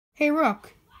Hey,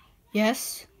 Rook.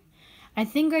 Yes? I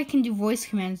think I can do voice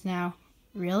commands now.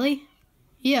 Really?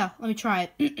 Yeah, let me try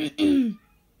it.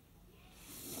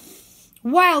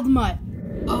 Wild Mutt!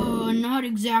 Not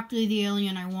exactly the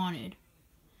alien I wanted.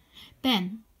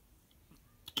 Ben,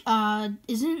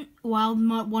 isn't Wild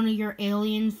Mutt one of your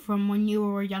aliens from when you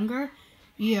were younger?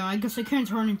 Yeah, I guess I can't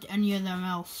turn into any of them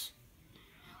else.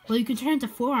 Well, you can turn into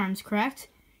forearms, correct?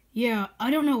 Yeah, I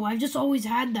don't know. I've just always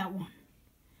had that one.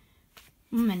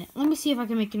 A minute. Let me see if I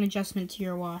can make an adjustment to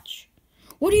your watch.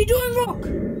 What are you doing,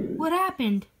 Rook? What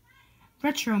happened?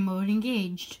 Retro mode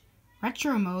engaged.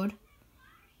 Retro mode?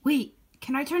 Wait,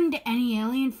 can I turn into any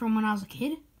alien from when I was a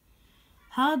kid?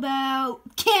 How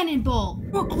about Cannonball?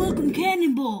 Rook, look, I'm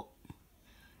Cannonball.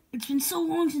 It's been so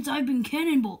long since I've been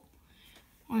Cannonball.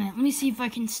 Let me see if I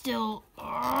can still...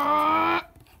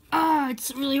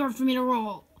 it's really hard for me to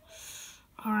roll.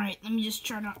 Alright, let me just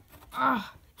try to...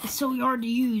 it's so hard to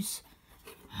use.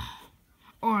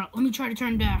 Alright, let me try to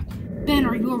turn back. Ben,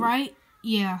 are you alright?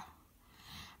 Yeah.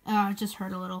 It just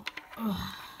hurt a little.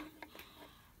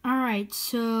 Alright,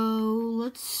 so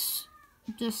let's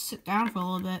just sit down for a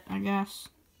little bit, I guess.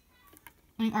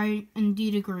 I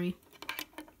indeed agree.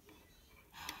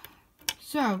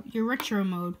 So, your retro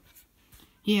mode.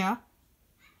 Yeah.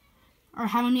 Or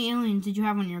how many aliens did you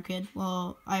have when you were a kid?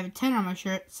 Well, I have a 10 on my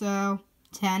shirt, so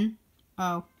 10.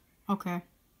 Oh, okay.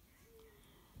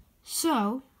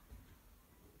 So,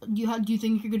 do you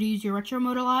think you're going to use your retro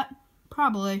mode a lot?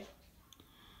 Probably.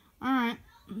 Alright,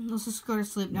 let's just go to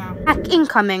sleep now. Attack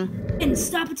incoming. Ben,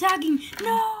 stop attacking!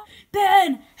 No!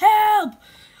 Ben, help!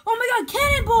 Oh my god,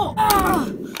 cannonball!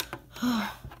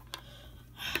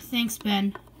 Thanks,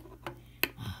 Ben.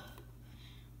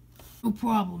 No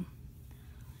problem.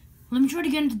 Let me try to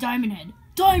get into Diamond Head.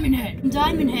 Diamond Head!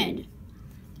 Diamond Head!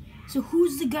 So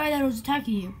who's the guy that was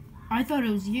attacking you? I thought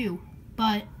it was you,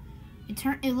 but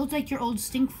it looked like your old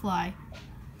Stinkfly.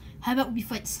 How about we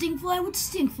fight Stinkfly with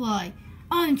Stinkfly?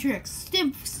 On tricks,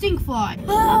 Stinkfly.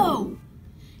 Oh!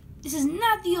 This is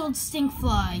not the old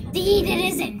Stinkfly. Indeed it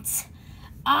isn't.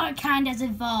 Our kind has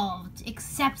evolved,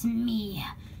 except me.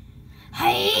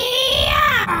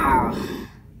 Hi-ya!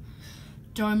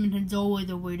 Diamond Head's always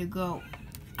the way to go.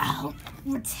 I'll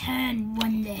return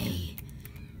one day.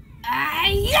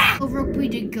 Hi-ya! Oh, Rook, we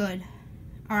did good.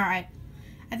 Alright,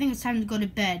 I think it's time to go to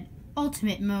bed.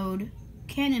 Ultimate mode,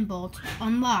 Cannonbolt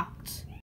unlocked.